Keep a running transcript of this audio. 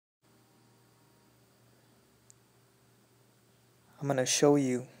I'm going to show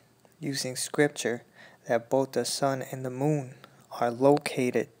you using scripture that both the sun and the moon are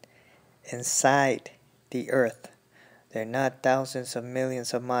located inside the earth. They're not thousands of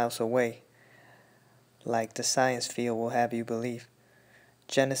millions of miles away like the science field will have you believe.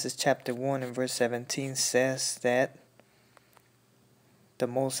 Genesis chapter 1 and verse 17 says that the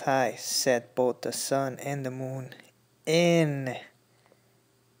Most High set both the sun and the moon in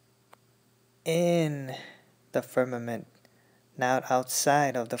the firmament, not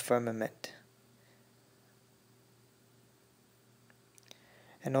outside of the firmament,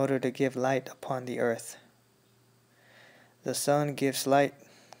 in order to give light upon the earth. The sun gives light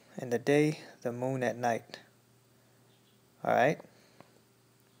in the day, the moon at night. Alright?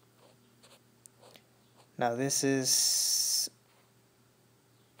 Now this is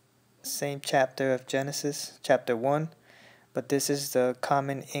same chapter of Genesis, chapter 1, but this is the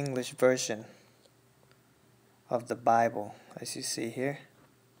Common English version of the Bible, as you see here.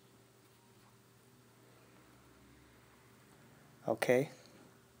 Okay?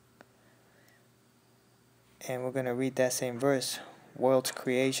 And we're going to read that same verse. World's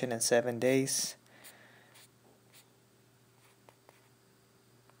creation in 7 days.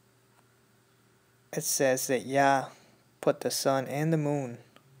 It says that Yah put the sun and the moon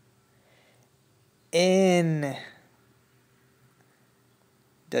in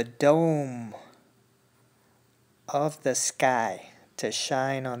the dome of the sky to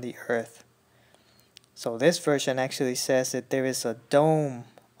shine on the earth. So this version actually says that there is a dome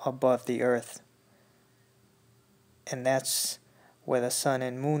above the earth. And that's where the sun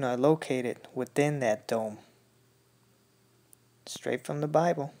and moon are located, within that dome. Straight from the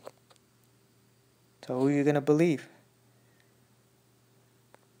Bible. So who are you going to believe?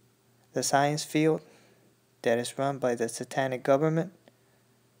 The science field that is run by the satanic government?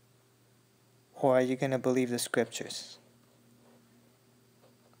 Or are you going to believe the scriptures?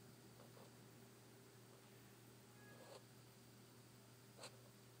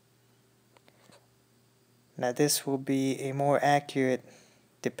 Now this will be a more accurate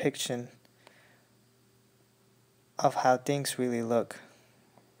depiction of how things really look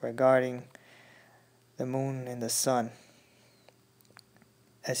regarding the moon and the sun.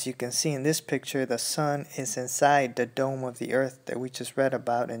 As you can see in this picture, the sun is inside the dome of the earth that we just read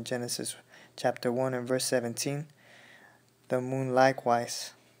about in Genesis chapter 1 and verse 17. The moon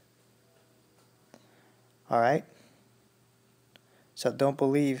likewise. Alright? So don't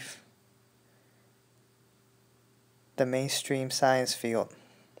believe the mainstream science field.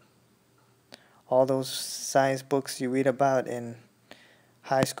 All those science books you read about in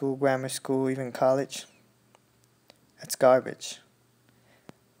high school, grammar school, even college, that's garbage.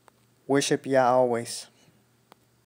 Worship Yah always.